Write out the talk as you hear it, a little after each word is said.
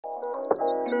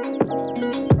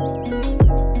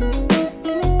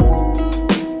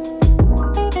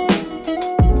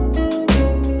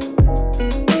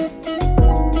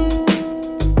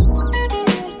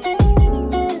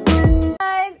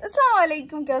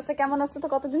কেমন আছো? তো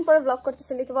কতদিন পরে ব্লগ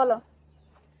করতেছি লিটি, বলো।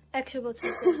 100 বছর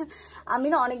আমি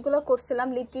না অনেকগুলো করছিলাম,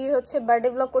 লিটির হচ্ছে বার্থডে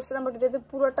ব্লগ করছিলাম, বাট এটাতে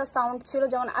পুরোটা সাউন্ড ছিল।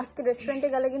 যেমন আজকে রেস্টুরেন্টে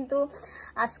গেলে কিন্তু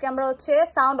আজকে আমরা হচ্ছে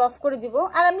সাউন্ড অফ করে দিব,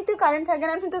 আর আমি তো কারেন্ট থাকে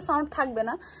না, আমি তো সাউন্ড থাকবে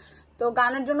না, তো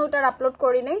গানের জন্য ওটা আপলোড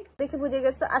করি নাই। দেখে বুঝে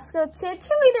গেছো আজকে হচ্ছে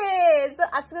জিমিডে।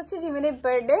 আজকে হচ্ছে জিমিনের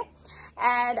বার্থডে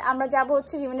অ্যান্ড আমরা যাবো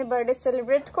হচ্ছে জিমিনের বার্থডে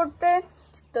সেলিব্রেট করতে।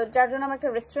 তো যার জন্য আমরা একটা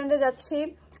রেস্টুরেন্টে যাচ্ছি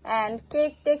অ্যান্ড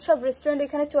কেক টেক সব রেস্টুরেন্ট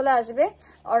এখানে চলে আসবে,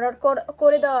 অর্ডার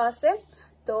করে দেওয়া আছে।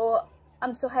 তো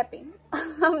I'm so happy.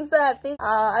 I'm so happy.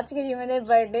 আজকে জিমিনের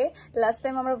বার্থডে। লাস্ট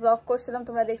টাইম আমরা ব্লগ করছিলাম,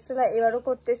 তোমরা দেখছিলা, এবারও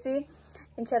করতেছি।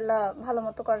 ইনশাল্লাহ ভালো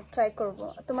মতো ট্রাই করব।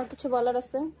 তোমার কিছু বলার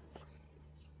আছে?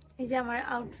 এই যে আমার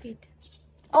আউটফিট।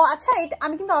 ও আচ্ছা, এটা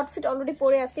আমি কিন্তু আউটফিট অলরেডি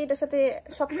পরে আছি, এটার সাথে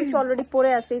সবকিছু অলরেডি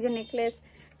পরে আছি। এই যে নেকলেস,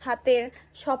 হাতের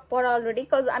সব পরা অলরেডি,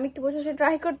 কজ আমি একটু বসে বসে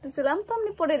ট্রাই করতেছিলাম, তো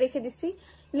আমি পরে রেখে দিছি।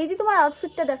 লিজি তোমার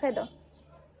আউটফিটটা দেখাই দাও,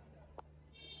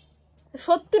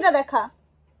 সত্যিটা দেখা,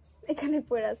 এখানে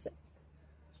পরে আছে।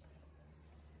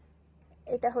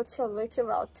 এটা হচ্ছে অলওয়েজের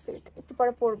আউটফিট, একটু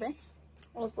পরে পরবে,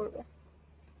 ও পরবে।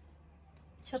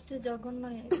 সবচেয়ে জঘন্য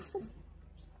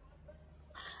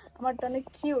আমারটা অনেক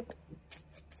কিউট।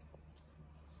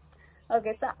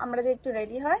 ওকে, সো আমরা যে একটু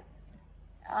রেডি হয়,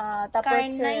 তারপর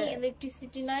হচ্ছে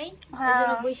ইলেকট্রিসিটি নাই,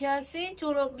 এজন্য বসে আছি,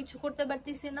 চুলও কিছু করতে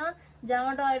পারতেছি না,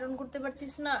 জামাটা আয়রন করতে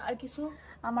পারতেছি না, আর কিছু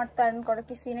আমার তো আয়রন করা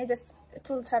কিছুই নেই, জাস্ট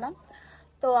চুল ছাড়া।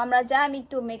 তো আমরা যাই, আমি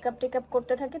একটু মেকআপ টেকআপ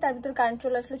করতে থাকি, তার ভিতর কারেন্ট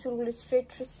চলে আসলে চুলগুলো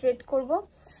স্ট্রেট করব,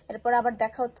 এরপর আবার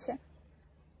দেখা হচ্ছে।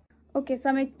 ওকে, সো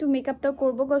আমি একটু মেকআপটাও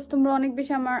করবো, কজ তোমরা অনেক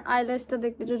বেশি আমার আইল্যাশটা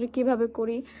দেখতে যে কিভাবে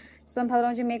করি। সো আমি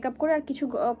ভাবলাম যে মেকআপ করে আর কিছু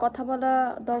কথা বলা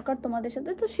দরকার তোমাদের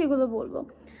সাথে, তো সেগুলো বলবো।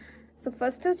 সো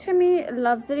ফার্স্টে হচ্ছে আমি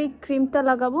লাক্সারি ক্রিমটা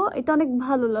লাগাবো, এটা অনেক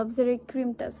ভালো লাক্সারি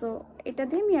ক্রিমটা। সো এটা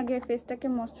দিয়ে আমি আগে ফেসটাকে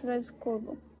ময়শ্চারাইজ করব।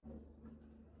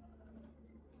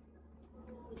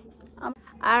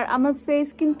 আর আমার ফেস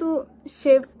কিন্তু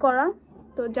শেভ করা,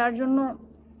 তো যার জন্য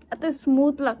এত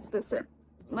স্মুথ লাগতেছে,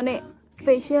 মানে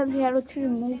ফেশিয়াল হেয়ার হচ্ছে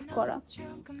রিমুভ করা,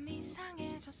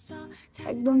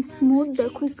 একদম স্মুথ।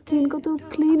 দেখো স্কিন কত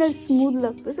ক্লিন আর স্মুথ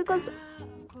লাগতেছে, কজ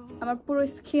আমার পুরো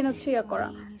স্কিন হচ্ছে ইয়া করা।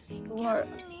 তোমার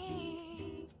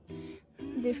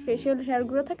যে ফেশিয়াল হেয়ার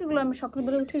গুলো থাকে, এগুলো আমি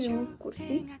সকালবেলা উঠে রিমুভ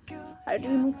করছি, আর এটা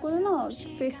রিমুভ করলে না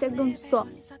ফেসটা একদম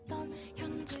সফট,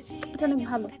 এটা অনেক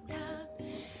ভালো,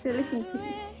 সেলে কিনছি।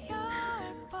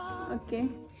 ওকে,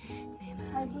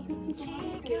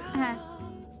 হ্যাঁ,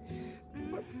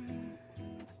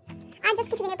 আর জাস্ট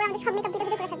কিছুদিনের পর আমাদের সব মেকআপ দিতে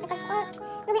করে থাকবে,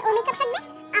 ওর মেকআপ থাকবে,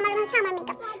 আমার হচ্ছে আমার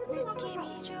মেকআপ,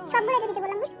 সবগুলো এটা দিতে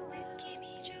বললাম।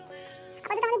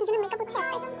 আপাতত আমাদের দুজনের মেকআপ হচ্ছে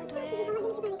একটাই।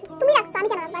 তুমি রাখছো, আমি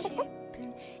কেন রাখবো?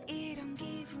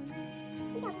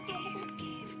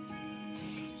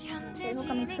 আপাতত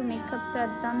আমি একটু মেকআপটা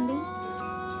ডান দিই।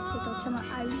 এটা হচ্ছে আমার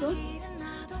আইব্রো,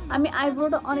 আমি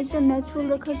আইব্রোটা অনেকটা ন্যাচারাল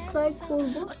রাখার ট্রাই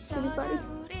করবো যদি পারি।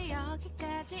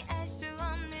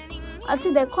 আচ্ছা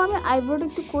দেখো, আমি আইব্রোটা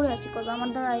একটু করে আসি, কজ আমার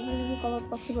দ্বারা আইব্রো যদি করা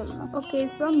পসিবল না। ওকে,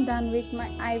 so I am done with my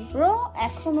eyebrow.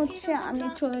 এখন হচ্ছে আমি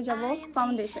চলে যাব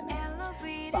ফাউন্ডেশনে।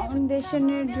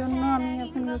 ফাউন্ডেশনের জন্য আমি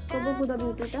এখন ইউজ করবো হুদা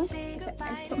বিউটিটা।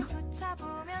 একদম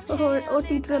ও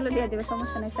টিউটোরিয়ালে দিয়ে দেবে,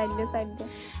 সমস্যা নেই, সাইড দিয়ে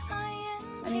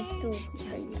আমি একটু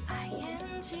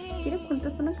কিরে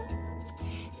খুলতেছো না?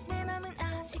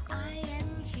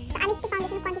 আমি একটু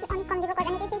ফাউন্ডেশন কোয়ান্টিটি অনেক কম দেব,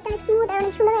 কারণ আমি ফেসটা অনেক স্মুথ আর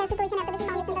অনেক সুন্দর হয়ে আছে, তো এখানে এত বেশি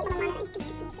ফাউন্ডেশন দরকার মানে একটু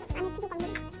আমি একটু কম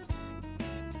দেব।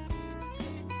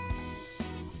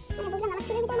 আমি বুঝলাম আমার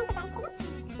চুলের ভিতরে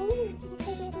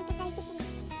একটা টাইট ছিল।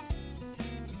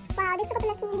 বাহ, দেখছো কত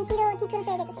লাকি, লিপিরও টিউটোরিয়াল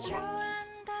পেয়ে গেছে তোমরা।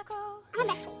 আমার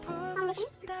ব্রাশ ফাউন্ডেশন,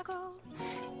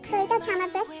 তো এটা হচ্ছে আমার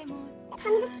ব্রাশ।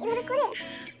 আমি জাস্ট এভাবে করে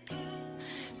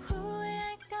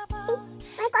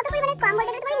মানে কত পরিমাণে কম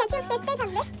বলতে গেলে তোমার ন্যাচারাল ফেসটাই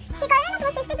থাকবে, সে কারণে না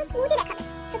তোমার ফেসটা একটু স্মুথই দেখাবে,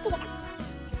 সত্যি যেটা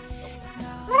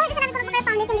মনে হয়। আমি কোনো প্রকার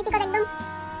ফাউন্ডেশন দিতে করে একদম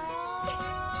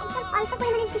অল্প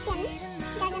পরিমাণে দিচ্ছি আমি,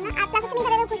 যার জন্য। আর প্লাস হচ্ছে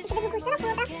মেকআপের উপর সেটা ঘুষতে না,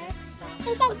 পুরোটা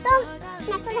ফেসটা একদম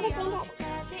ন্যাচারাল ভাবে ব্লেন্ড হয়ে যায়।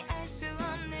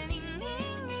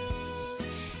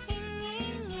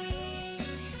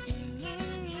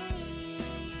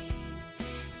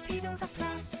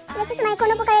 সেটা তোমার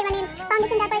কোনো প্রকারের মানে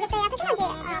ফাউন্ডেশন তারপরে যেটা থাকে না যে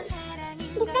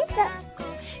ডিফারেন্স,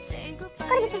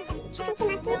 কোনো ডিফারেন্স নেই, শুধু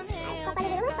নাকি আর কপালে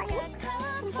বেরোবে পরে।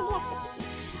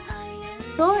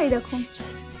 তো এই দেখো,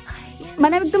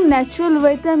 মানে একদম ন্যাচারাল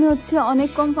ওয়েতে আমি হচ্ছে অনেক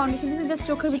কম ফাউন্ডেশন দিয়েছি, জাস্ট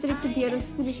চোখের ভিতরে একটু দিয়ে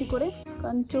রাখছি বেশি করে,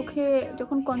 কারণ চোখে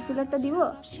যখন কনসিলারটা দিব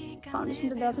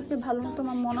ফাউন্ডেশনটা দেওয়া থাকতে ভালো মতো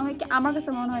আমার মনে হয় কি, আমার কাছে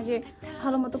মনে হয় যে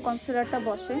ভালো মতো কনসিলারটা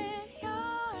বসে।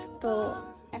 তো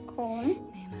এখন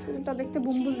চুলটা দেখতে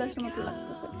বুমবুল দাসের মতো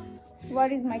লাগতেছে।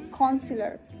 What is my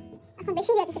concealer? এখন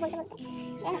বেশি যাইতেছে বলতে বলতে।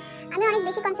 আমি অনেক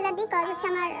বেশি কনসিলার দিই কারণ হচ্ছে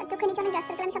আমার চোখে নিচে অনেক ডার্ক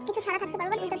সার্কেল, আমি সবকিছু ছাড়া থাকতে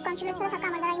পারবো, কিন্তু কনসিলার ছাড়া থাকা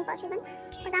আমার দ্বারা ইম্পসিবল।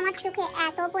 কারণ আমার চোখে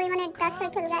এত পরিমাণে ডার্ক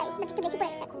সার্কেল গাইস, বাট একটু বেশি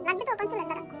পড়ে গেছে। লাগবে তো কনসিলার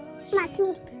দ্বারা মাস্ট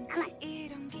নিড আমার।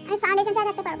 আমি ফাউন্ডেশন ছাড়া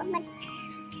থাকতে পারবো, বাট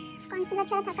কনসিলার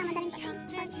ছাড়া থাকা আমার দ্বারা ইম্পসিবল।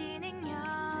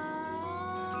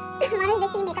 মানুষ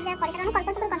দেখি মেকআপ যারা করে তারা অনেক অল্প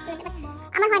করে কনসিলার দেয়,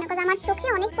 আমার হয় না কারণ আমার চোখে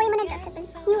অনেক পরিমাণে ডার্ক সার্কেল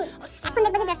হিউজ। এখন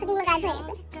দেখবে যে ডার্ক সার্কেলগুলো গায়েব হয়ে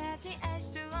গেছে।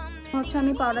 হচ্ছে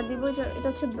আমি পাউডার দিব, এটা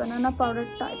হচ্ছে বানানা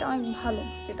পাউডারটা, এটা অনেক ভালো,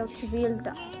 যেটা হচ্ছে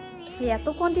রিয়েলটা। এত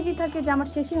কোয়ান্টিটি থাকে যে আমার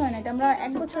শেষই হয় না, এটা আমরা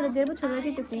 1 বছরে 1.5 বছর হয়ে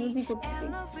যেতেছি ইউজই করতেছি।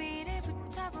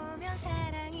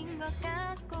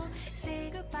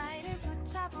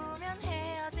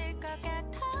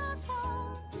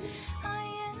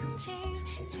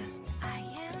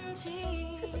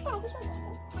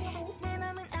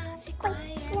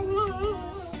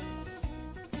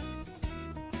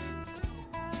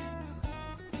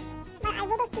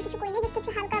 আইব্রোটা কিছু করিনি, জাস্ট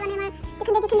হচ্ছে হালকা মানে আমার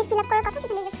যেখানে যেখানে ফিল আপ করার কথা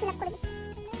সেখানে জাস্ট ফিল আপ করে দিচ্ছি।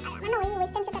 আর আমার না ওই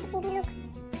ওয়েস্টার্ন সেটা ফিডি লুক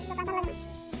ভালো লাগে না।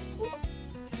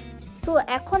 সো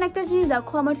এখন একটা জিনিস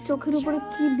দেখো, আমার চোখের উপরে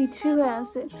কি বিচ্ছিরি হয়ে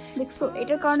আছে দেখছো?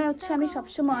 এটার কারণে হচ্ছে আমি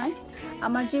সবসময়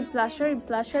আমার যে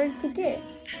ব্লাশারের থেকে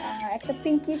একটা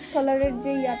পিঙ্কিশ কালারের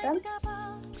যে ইয়াটা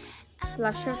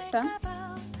ব্লাশারটা,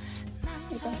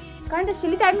 এটা কারেন্টটা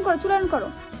শিলিতে আয়রন করো, চুল আয়রন করো,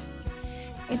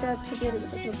 এটা হচ্ছে দিয়ে দেবো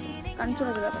কারেন্ট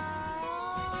চলে যাবে।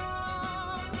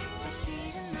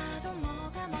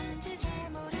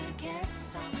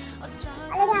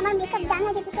 অলরেডি আমার মেকআপ ডান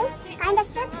হয়ে যেতেছে, কারেন্ট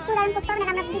আসছে, চুল আয়রন করতে হবে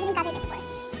না, আমরা দুজনেই কাজে যেতে পারি।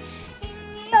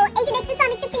 তো এই যে দেখতেছো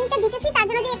আমি একটু পিঙ্কটা দিতেছি, তার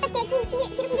জন্য যে একটা কেকি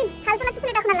কিরকম যে ফালতু লাগতেছিল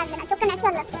এটা এখন আর লাগবে না, চোখটা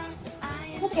ন্যাচারাল লাগবে।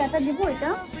 এটা দিব, এটা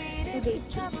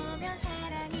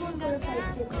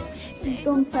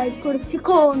একদম সাইড করে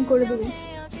চিকন করে দেবো।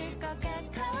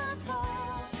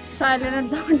 সাইলেন্টের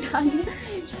দামটা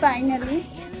ফাইনালি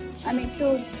আমি একটু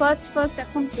ফার্স্ট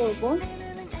এখন করবো,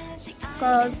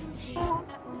 কজ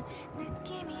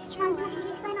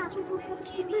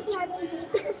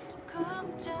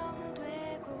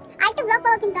আরেকটা ব্লগ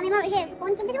করবো, কিন্তু আমি আমার ওই যে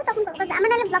ফোন কিনতে যাবো তখন করবো, আমার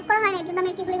নাহলে ব্লগ করা হয় না, এই জন্য আমি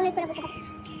একটু গুলি করে বসে থাকি।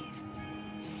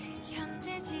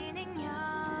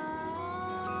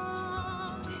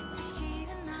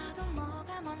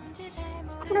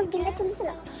 এখনো ডিমলাইট চলছিল,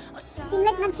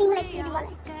 ডিমলাইট না ড্রিমলাইট যদি বলে।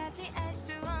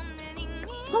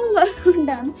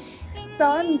 ডান। সো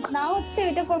নাও হচ্ছে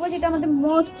এটা করবো যেটা আমাদের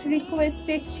মোস্ট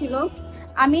রিকোয়েস্টেড ছিল।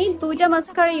 আমি 2টা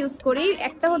মাস্কারা ইউজ করি,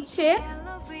 একটা হচ্ছে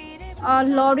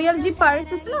লরিয়াল যে পার্স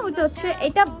আছে না, ওইটা হচ্ছে,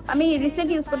 এটা আমি রিসেন্ট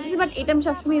ইউজ করতেছি, বাট এটা আমি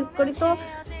সবসময় ইউজ করি। তো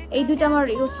এই 2টা আমার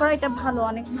ইউজ করা, এটা ভালো,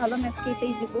 অনেক ভালো মাস্ক,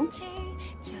 এটাই দিব।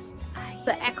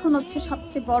 তো এখন হচ্ছে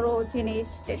সবচেয়ে বড় জিনিস,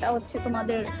 যেটা হচ্ছে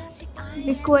তোমাদের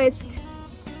রিকোয়েস্ট।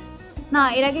 না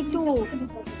এর আগে একটু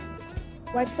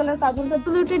হোয়াইট কালার কাজল,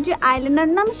 অ্যাবসোলিউটের যে আইলাইনার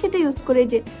নাম সেটা ইউজ করে,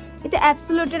 যে এটা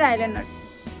অ্যাবসোলিউটের আইলাইনার,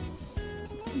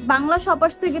 বাংলা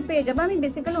শপার্স থেকে পেয়ে যাবে, আমি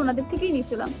বেসিক্যালি ওনাদের থেকেই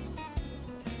নিয়েছিলাম।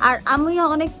 আর আমি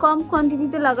অনেক কম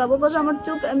কোয়ান্টিটিতে লাগাবো, কারণ আমার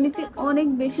চোখ এমনিতে অনেক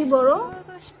বেশি বড়,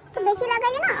 তো বেশি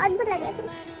লাগাইলে না অদ্ভুত লাগে।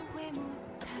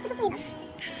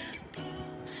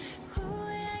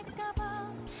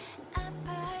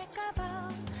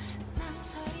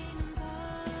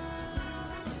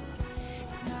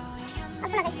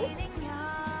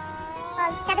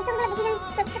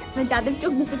 যাদের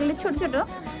চোখ বেসিক্যালি ছোট ছোট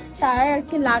তারাই আর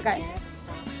কি লাগায়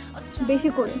বেশি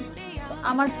করে।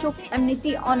 আমার চোখ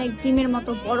এমনিতেই অনেক ডিমের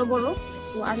মতো বড় বড়,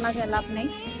 তো আর লাগায় লাভ নেই।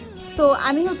 সো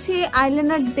আমি হচ্ছে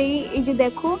আইলাইনার দেই, এই যে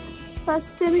দেখো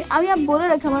ফার্স্টে আমি বলে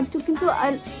রাখি আমার চোখ কিন্তু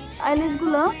আইল্যাশ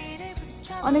গুলো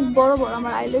অনেক বড় বড়,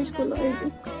 আমার আইল্যাশ গুলো এই যে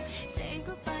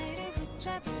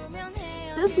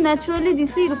জাস্ট ন্যাচারালি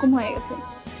দিছি, এরকম হয়ে গেছে।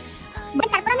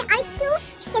 তারপর আমি আরেকটু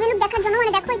হেভি লুক দেখার জন্য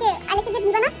মানে দেখো যে আইল্যাশের যে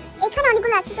দিবা না, এখানে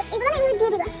অনেকগুলো আছে, তো এগুলো আমি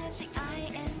দিয়ে দিবা,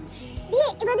 দিয়ে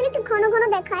এগুলো দিলে একটু ঘন ঘন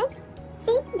দেখায়।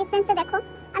 সি ডিফারেন্সটা দেখো,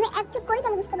 আমি এক চুপ করি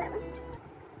তাহলে বুঝতে পারবো।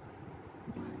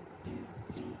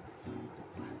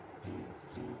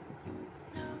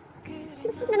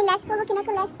 বুঝতেছি আমি ল্যাশ করবো কিনা,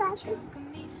 তো ল্যাশ তো আছে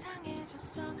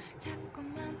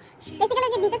বেসিক্যালি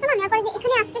যে দিতেছে না, নেওয়ার পরে যে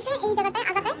এখানে আসতেছে এই জায়গাটায়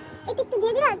আগাটায়, এটা একটু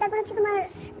দিয়ে দিলা, তারপর হচ্ছে তোমার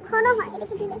ঘন হয়, এটা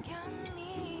একটু দিলে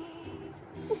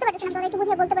বুঝতে পারছি না, তাহলে একটু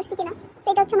বুঝে বলতে পারছি কিনা।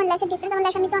 সেটা হচ্ছে আমার ল্যাশের ডিফারেন্স, আমার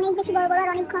ল্যাশ আমি তো অনেক বেশি বড় বড় আর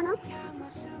অনেক ঘন।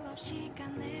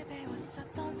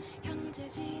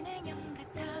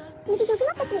 লিটি কি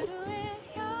করতেছিস?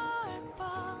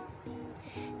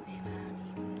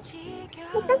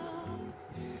 দেখছেন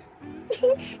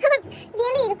আমার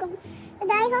রিয়েলি এরকম।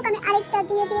 যাই হোক আমি আরেকটা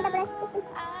দিয়ে তারপর আসতেছি।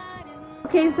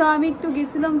 ওকে, সো আমি একটু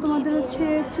গেছিলাম তোমাদের হচ্ছে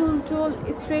চুল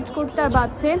স্ট্রেট করতে আর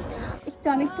বাঁধতে।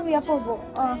 আমি একটু ইয়া পরবো,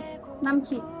 নাম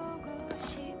কি,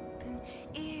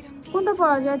 কোনটা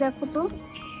পরা যায় দেখো তো।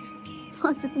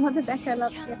 আচ্ছা তোমাদের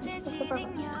দেখালাম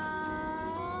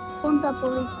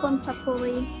কোনটা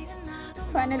পরি।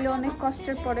 ফাইনালি অনেক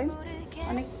কষ্টের পরে,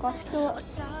 অনেক কষ্ট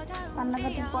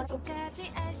কান্নাকাটির পরে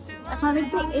এখন আমি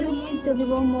একটু এলিপ দিতে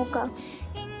দিব। মোকা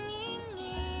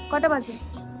কটা বাজে?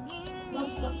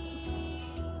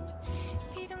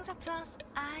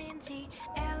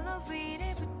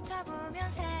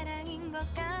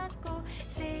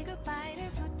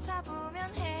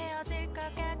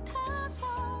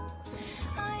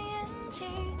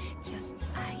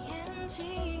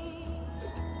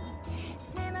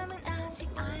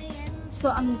 So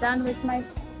I'm done with my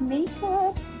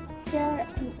makeup, hair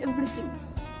and everything.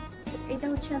 So এটা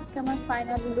হচ্ছে আজকে আমার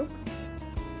ফাইনাল লুক।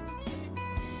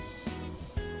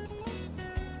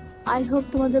 I hope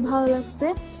তোমাদের ভালো লাগছে।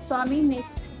 তো আমি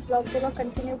নেক্সট ব্লগগুলো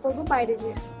কন্টিনিউ করবো বাইরে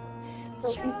যেয়ে। So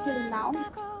until now,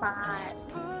 bye.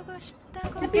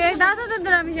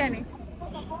 দাদা আমি জানি।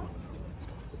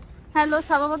 হ্যালো,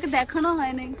 সাবাবাকে দেখানো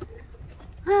হয় নাই।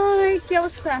 হাই, কি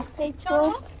অবস্থা? এই তো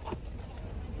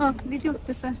দিতে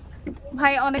উঠতেছে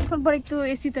ভাই, অনেকক্ষণ পর একটু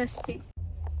এসিতে আসছি।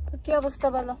 তো কি অবস্থা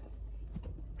বলো?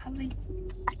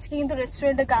 আজকে কিন্তু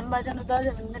রেস্টুরেন্টে গান বাজানো দেওয়া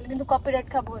যাবে না, কিন্তু কপিরাইট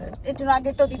খাবো। এর জন্য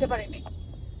আগেরটাও দিতে পারিনি।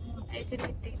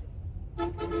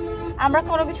 আমরা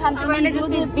কোনো কিছু আনতে পারি না,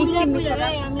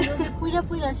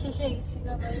 শেষ হয়ে গেছি।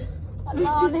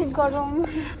 অনেক গরম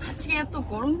আজকে, এত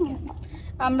গরম।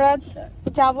 আমরা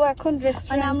যাব এখন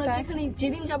রেস্টুরেন্টে। আমরা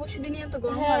যেদিন যাব সেদিনই এত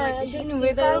গরম লাগবে, সেদিন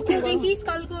ওয়েদার দেখিস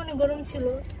কালকে অনেক গরম ছিল।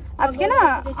 আজকে না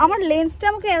আমার লেন্সটা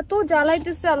আমাকে এত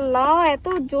জ্বালাইতেছে, আল্লাহ এত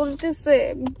জ্বলতেছে,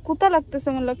 কোথা লাগতেছে,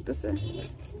 মনে লাগতেছে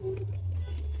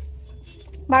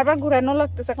বারবার ঘোরানো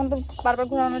লাগতেছে। এখন তো বারবার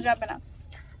ঘোরানো যাবে না।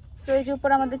 তো এই যে উপর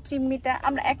আমাদের চিমনিটা,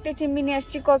 আমরা একটাই চিমনি নিয়ে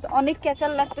আসছি কজ অনেক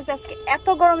ক্যাচাল লাগতেছে আজকে। এত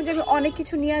গরম যে আমি অনেক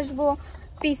কিছু নিয়ে আসবো,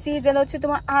 পিসি দেন হচ্ছে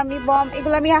তোমার আর্মি বম,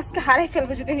 এগুলো আমি আজকে হারাই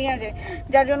ফেলবো যদি নিয়ে যায়।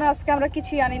 যার জন্য আজকে আমরা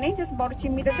কিছুই আনি নাই, জাস্ট বড়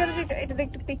চিমনিটা। চলো এটাতে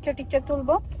একটু টিকচার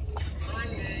তুলবো।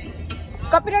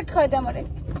 কপিরাইট খাই দে আমারে।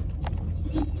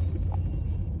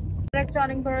 একটা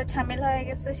অনেক বড় ঝামেলা হয়ে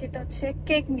গেছে, সেটা হচ্ছে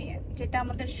কেক নিয়ে, যেটা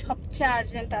আমাদের সবচেয়ে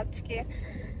আর্জেন্ট আজকে।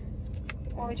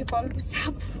 ওই যে কল করছে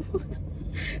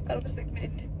এক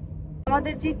মিনিট।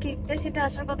 আমাদের যে কেকটা সেটা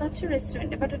আসার কথা হচ্ছে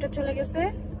রেস্টুরেন্টে, বাট ওটা চলে গেছে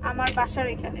আমার বাসার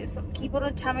এখানে। সো কি বড়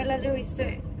ঝামেলা যে হইছে।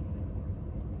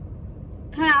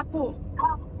 হ্যাঁ আপু,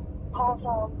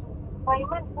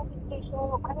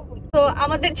 তো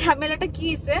আমাদের ঝামেলাটা কি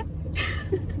হয়েছে,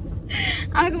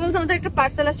 আমাকে বলছে আমাদের একটা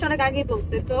পার্সেল আসছে, অনেক আগেই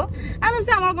বলছে। তো আমি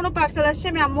বলছি আমার কোনো পার্সেল আসছে,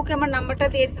 আমি আম্মুকে আমার নাম্বারটা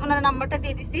দিয়ে দিচ্ছি, ওনার নাম্বারটা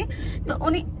দিয়ে দিছি। তো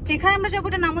উনি যেখানে আমরা যাবো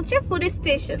ওটার নাম হচ্ছে পুলিশ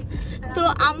স্টেশন। তো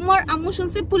আম্মু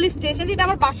শুনছে পুলিশ স্টেশন, যেটা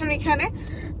আমার বাসার এখানে।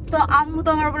 তো আম্মু তো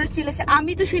আমার উপরে চিলেছে,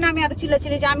 আমি তো শুনে আমি আরো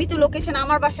চিল্লাচিল্লি যে আমি তো লোকেশন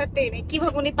আমার বাসারতেই নেই,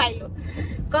 কিভাবে উনি পাইলো,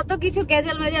 কত কিছু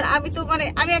গেজাল মেজাল। আমি তো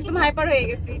আমি একদম হাইপার হয়ে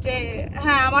গেছি যে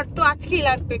হ্যাঁ আমার তো আজকেই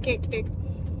লাগবে কেক টেক।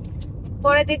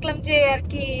 পরে দেখলাম যে আর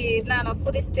কি না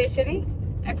পুলিশ স্টেশনই।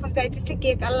 এখন চাইতেছি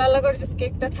কেক, আল্লাহ আল্লাহ করে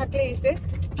কেকটা থাকলে এসে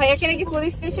ভাইয়াকে নাকি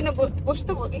পুলিশ স্টেশনে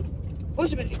বসতে বলি,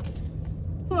 বসবে নি।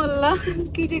 আল্লাহ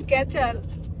কি যে ক্যাচাল,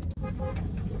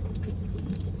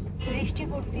 বৃষ্টি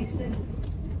পড়তেছে।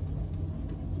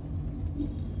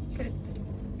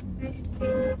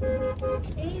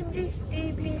 এই বৃষ্টি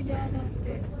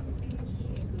ভিজাতে।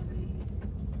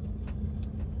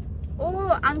 ও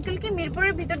আঙ্কেল কি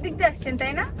মিরপুরের ভিতর দিক দিয়ে আসছেন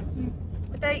তাই না?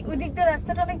 তাই ওই দিক দিয়ে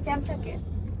রাস্তাটা অনেক জ্যাম থাকে।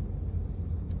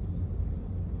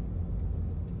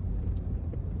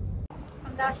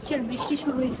 আমরা আসছি আর বৃষ্টি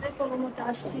শুরু হয়েছে, কোনো মতো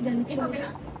আসছি জানি চলে।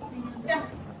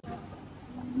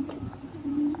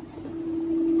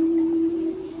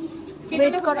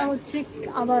 ওয়েট করা হচ্ছে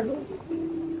আবারও,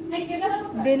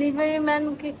 ডেলিভারি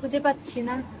ম্যানকে খুঁজে পাচ্ছি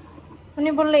না। উনি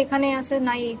বললে এখানে আছে,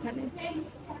 নাই এখানে।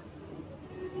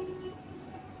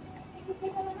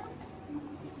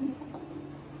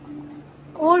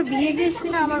 ওর বিহেভিয়ার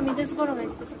শুনে আমার মেজাজ গরম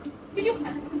হইতেছে।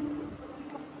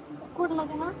 কোড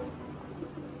লাগে না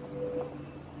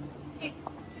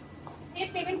এই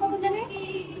পেমেন্ট কত জানে?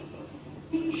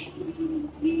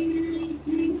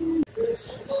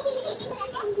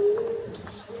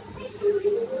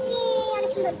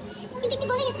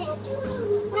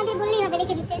 ওনাদের বললেই হবে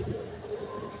রেখে দিতে।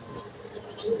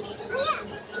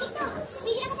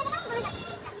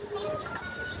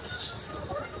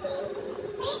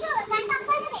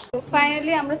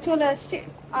 ফাইনালি আমরা চলে আসছি।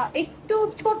 একটু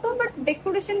ছোট বাট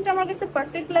ডেকোরেশনটা আমার কাছে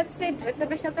পারফেক্ট লাগছে,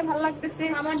 ড্রেসআপের সাথে ভালো লাগতেছে।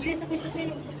 আমার ড্রেসআপের সাথে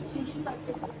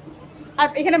আর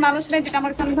এখানে মানুষ নেই, যেটা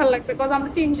আমার কাছে ভালো লাগছে, কজ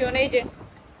আমরা তিনজন। এই যে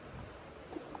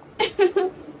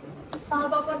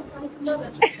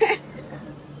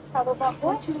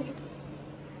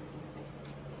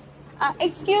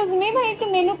এক্সকিউজ মি ভাই, একটু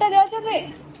মেনুটা দেওয়া যাবে?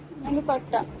 মেনু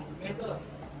কার্ডটা।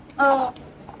 ও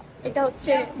এটা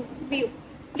হচ্ছে ভিউ।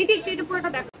 লিটি একটু এটা পুরোটা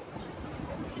দেখো।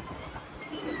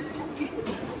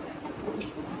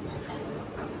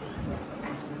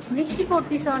 বৃষ্টি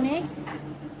পড়তেছে অনেক,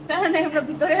 কারণ আমরা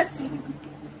ভিতরে আছি।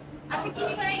 আচ্ছা কি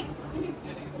ভাই,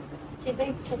 সেটাই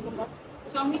ইচ্ছা তোমার।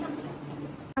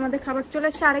 আমাদের খাবার চলে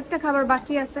এসছে, আরেকটা খাবার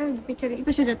বাকি আছে পিছনে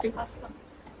পিছে যেতে।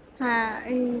 হ্যাঁ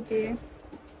এই যে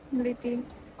লিটি,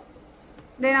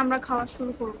 দেন আমরা খাওয়া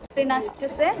শুরু করবো। ফ্রেন্ড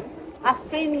আসতেছে,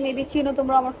 আফরিন মেবি চিনো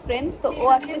তোমরা আমার ফ্রেন্ড, তো ও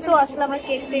আসতেছে, ও আসলে আমরা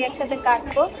কেক টেক একসাথে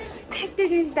কাটবো। একটা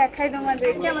জিনিস দেখাই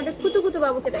তোমাদেরকে, আমাদের কুতু কুতু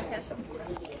বাবুকে দেখে আসো।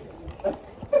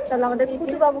 চলো আমাদের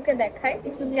কুতু বাবুকে দেখাই,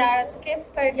 যার আজকে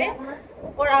বার্থডে,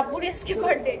 ওর আব্বুর আজকে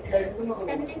birthday,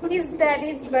 his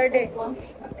ড্যাডিজ birthday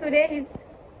today. His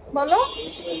বলো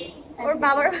ওর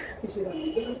বাবার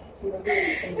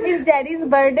his ড্যাডিজ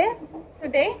birthday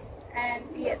today, and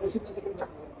yes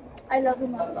I love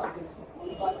হিম আ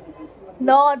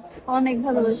লট। অনেক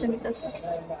ভালোবাসি আমি তাকে,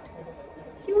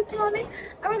 হিউজ অনেক।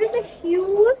 আমার কাছে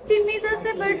হিউজ জিনিস আছে,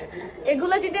 বাট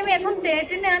এগুলো যদি আমি এখন টেনে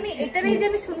টেনে আনি, এটারই যে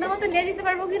আমি সুন্দর মতো নিয়ে যেতে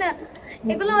পারবো কিনা,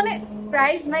 এগুলো অনেক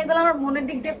প্রাইস না, এগুলো আমার মনের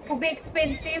দিক দিয়ে খুবই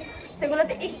এক্সপেন্সিভ।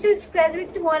 সেগুলোতে একটু স্ক্র্যাচ,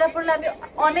 একটু ময়লা পড়লে আমি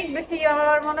অনেক বেশি,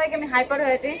 আমার মনে হয় আমি হাইপার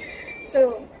হয়ে যাই। সো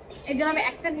এই জন্য আমি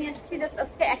একটা নিয়ে আসছি, জাস্ট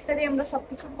আজকে একটা দিয়ে আমরা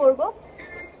সবকিছু করবো।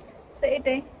 তো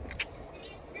এটাই,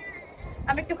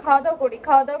 আমি একটু খাওয়া দাওয়া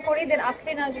করি, দেন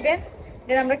আফরিন আসবে,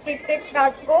 দেন আমরা কেক টেক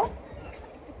কাটবো,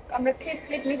 আমরা কেক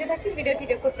ক্লিপ নিতে থাকি, ভিডিও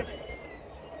টিডিও করতে থাকি।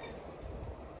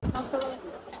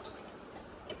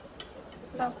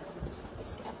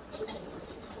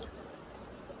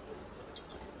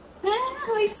 হ্যাঁ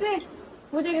হয়েছে,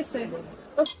 বুঝে গেছে,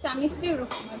 ও চামিচটি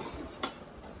ওরকম।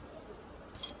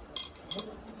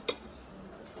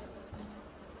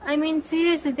 আই মিন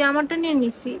সিরিয়াসলি তুই আমারটা নিয়ে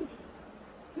নিছিস?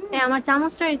 আমার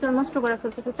চামচটাই তোর নষ্ট করে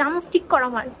ফেলতেছে। চামচ ঠিক কর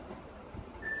আমার।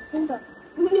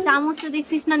 চামচটা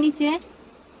দেখছিস না নিচে?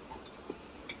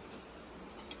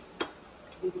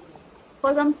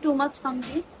 বললাম too much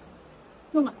hungry,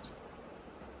 too much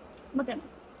but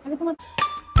আমি তোমার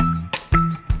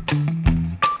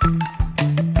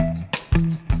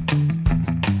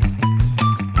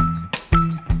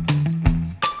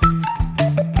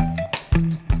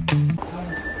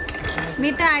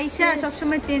মেয়েটা আয়শা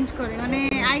সবসময় চেঞ্জ করে, মানে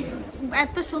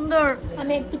এত সুন্দর।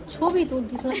 আমি একটু ছবি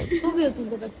তুলতেছিলাম, ছবিও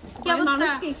তুলতে পারতেছি। কি অবস্থা,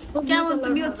 কেমন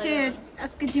তুমি? হচ্ছে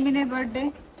আজকে জিমিনের বার্থডে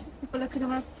উপলক্ষে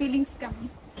তোমার ফিলিংস কেমন?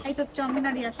 এই তো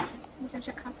চাউমিনারি আসছে,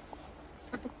 বসে খা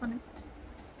কতক্ষণে।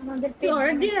 আমাদের তুই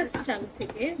অর্ডার দিয়ে আসছিস আগে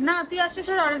থেকে? না তুই আসছিস,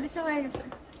 আর অর্ডার দিতে হয়ে গেছে।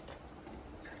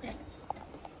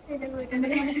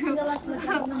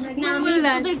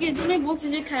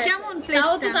 কেমন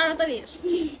প্লেসটা? তাড়াতাড়ি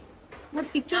আসছি,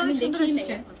 পিকচার আমি সুন্দর দেখি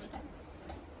এসেছে।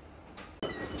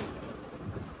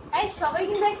 এই সবাই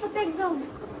কিন্তু একসাথে একদম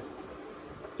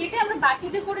কেটে আমরা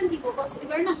বাটিতে করে নিব। বস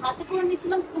এবার না হাতে করে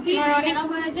নিছিলাম, খুবই নরম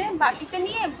হয়ে যায়। বাটিতে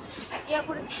নিয়ে ইয়া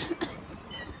করে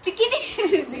তুই কি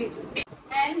দিয়েছিস?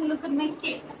 And look at my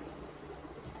cake.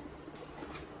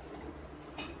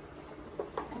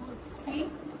 C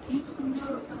কি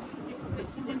সুন্দর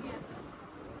এক্সপ্রেশন নিয়ে।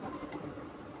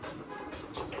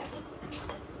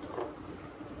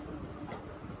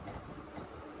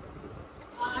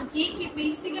 যে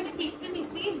পেজ থেকে আমি কেকটা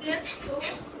নিছি, দে আর সো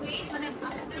সুইট, মানে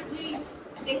আপনাদের যে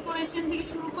ডেকোরেশন থেকে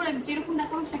শুরু করে যেরকম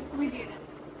দেখাবো সেরকমই দিয়ে দেন।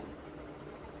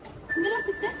 সুন্দর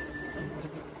লাগতেছে,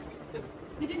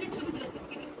 দুজনের ছবি তুলে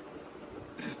দিচ্ছি।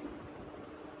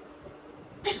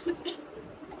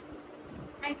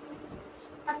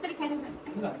 তাড়াতাড়ি খাই নেবেন,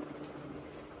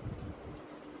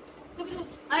 ছবি তুল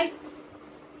আই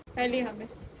তাইলেই হবে।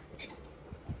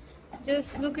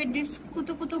 Just look at this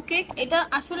কুতু কুতু কেক। এটা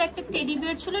আসলে একটা টেডি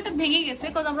বিয়ার ছিল, এটা ভেঙে গেছে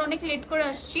কারণ আমরা অনেক লেট করে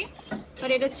আসছি। আর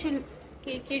এটা হচ্ছে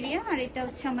কেক এরিয়া, আর এটা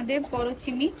হচ্ছে আমাদের বড়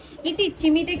চিমি। ইতি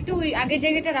চিমিটা একটু আগের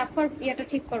জায়গাটা রাখার ইয়াটা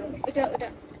ঠিক করো, ওটা ওটা।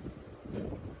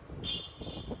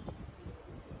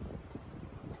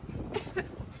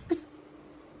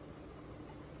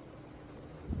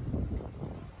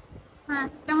 হ্যাঁ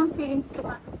কেমন ফিলিংস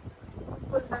তোমার?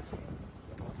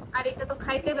 আর এটা তো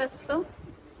খাইতে ব্যস্ত।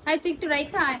 আয় তুই একটু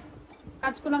রাইখা আয়,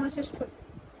 কাজগুলো আমরা শেষ করি।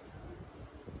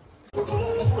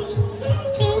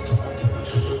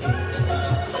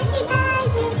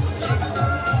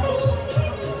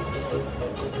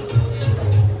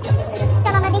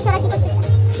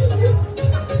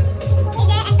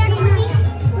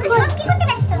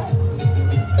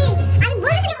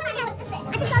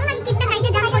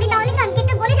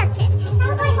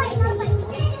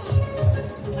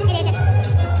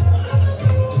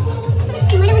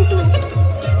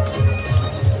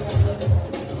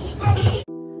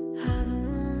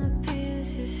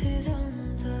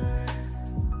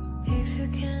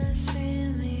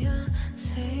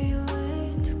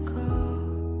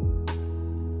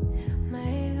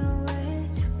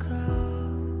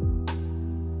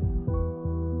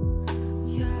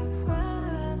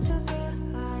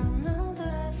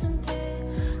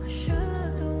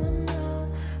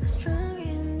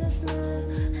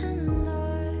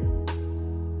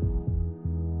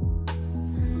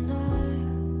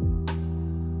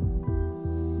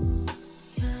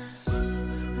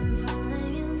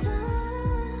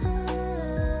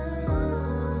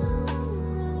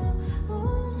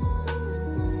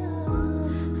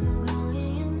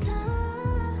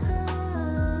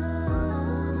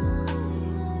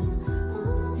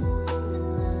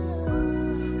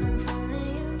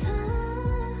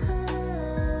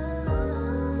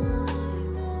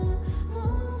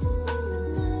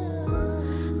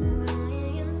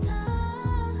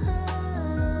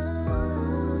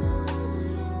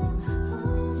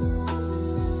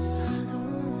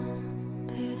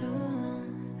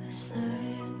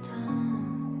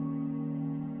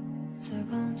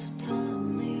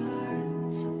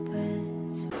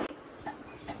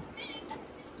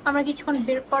 আমরা কিছুক্ষণ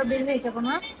পর বের হয়ে যাব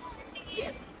না?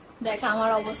 দেখ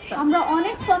আমার অবস্থা, আমরা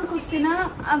অনেক ফোন করছি না।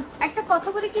 একটা কথা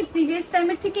বলি কি, প্রিভিয়াস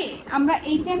টাইমের থেকে আমরা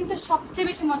এই টাইমটা সবচেয়ে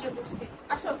বেশি মজা করছি।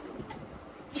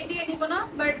 আসলে দিয়ে নিব না,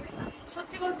 বাট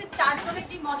সত্যি বলতে 4 জনে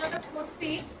যে মজাটা করছি,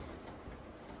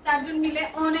 4 জন মিলে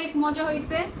অনেক মজা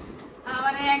হয়েছে।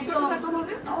 মানে একদম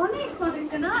অনেক ফোন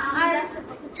হয়েছে না। আর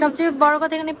সবচেয়ে বড়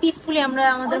কথা এখানে পিসফুলি আমরা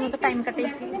আমাদের মতো টাইম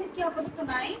কাটাইছি। কি আপাতত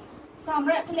নাই, সো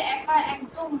আমরা আসলে একা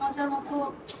একদম মজার মতো,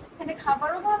 এখানে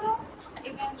খাবারও ভালো,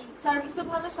 সার্ভিসও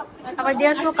ভালো, সবকিছু। আবার they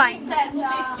are so kind.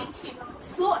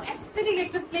 So aesthetic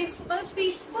একটা প্লেস, মানে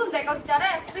পিসফুল। দেখো যারা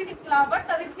অ্যাস্থেটিক লাভার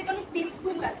তাদের সেখানে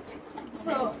পিসফুল লাগবে।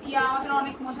 সো আমাদের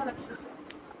অনেক মজা লাগতেছে।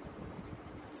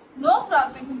 নো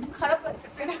প্রবলেম, খারাপ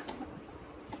লাগতেছে না।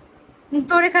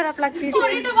 তোরে খারাপ লাগতেছে?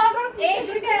 এই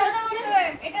দুইটা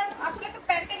এটা আসলে একটা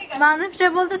প্যান্ডেমিক। মানুষরা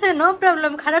বলতেছে নো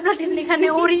প্রবলেম, খারাপ লাগতেছে। এখানে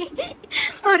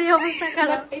ওরি অবস্থা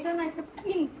খারাপ। এটা না একটা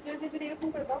পিঙ্ক, এরকম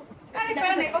করে দাও। আরে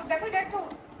দেখো দেখো, এটা একটা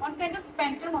ওয়ান কাইন্ড অফ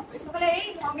প্যান্টের মতো। সকালে এই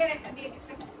রঙের একটা দিয়ে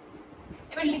দিছে।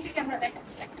 এবার লিপিকে আমরা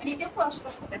দেখাচ্ছি, লিপিও পছন্দ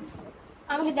করে।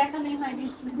 আমাকে দেখানোই হয়নি।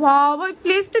 ওয়াও ভাই,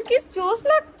 প্লেসটা কি জোস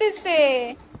লাগতেছে।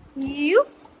 ইউ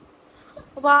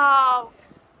ওয়াও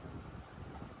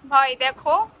ভাই,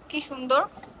 দেখো কি সুন্দর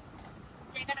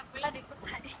জায়গাটা। বলা দেখো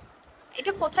কোথায়,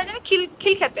 এটা কোথায় জানি,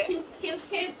 খিলক্ষেতে।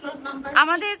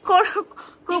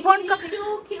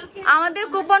 আমাদের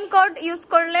কুপন কোড ইউজ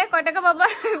করলে কয় টাকা বাবা?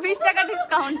 20 টাকা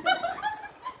ডিসকাউন্ট।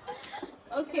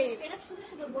 ওকে,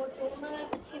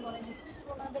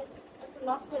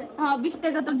 হ্যাঁ 20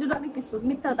 টাকা তোর জন্য অনেক কিছু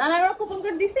মিথ্যা। আর আমরা কুপন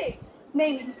কোড দিছি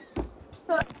নেই।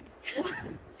 তো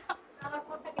আমার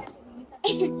ফোন থেকে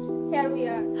here we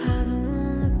are.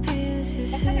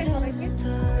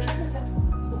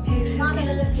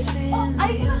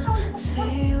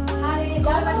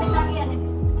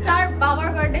 তার বাবার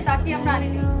বার্থডে, তাকে আমরা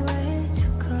আনিনি।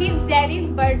 His daddy's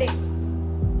birthday.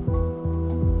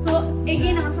 So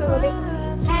again আমরা বলি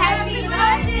happy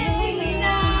birthday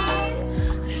Jimina.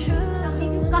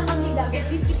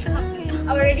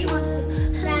 Already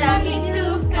Sami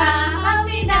chuka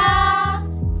hamida,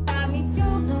 Sami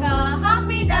chuka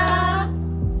hamida,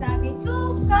 Sami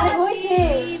chuka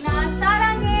Jimina,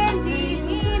 saranghe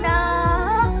Jimina.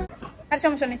 আর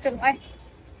সমস্যা নেই, চলো আয়।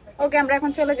 ওকে, আমরা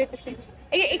এখন চলে যেতেছি।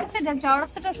 এখানে যাওয়ার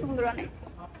রাস্তাটা সুন্দর অনেক।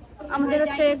 আমাদের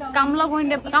হচ্ছে কামলা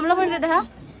বইন্ডে দেখা,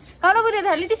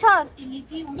 লিটি সর।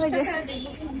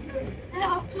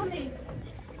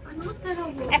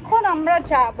 এখন আমরা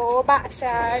যাব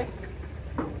বাসায়।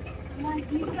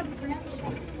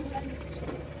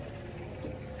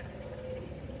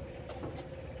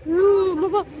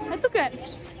 বাবা এত কেন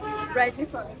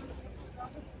ব্রাইটনেস অনেক।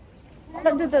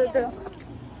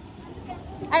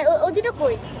 ওদিটা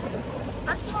কই?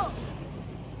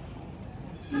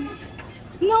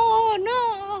 নো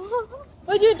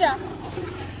ওই দুইটা।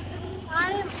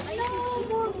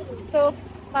 So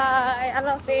bye, I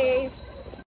love this.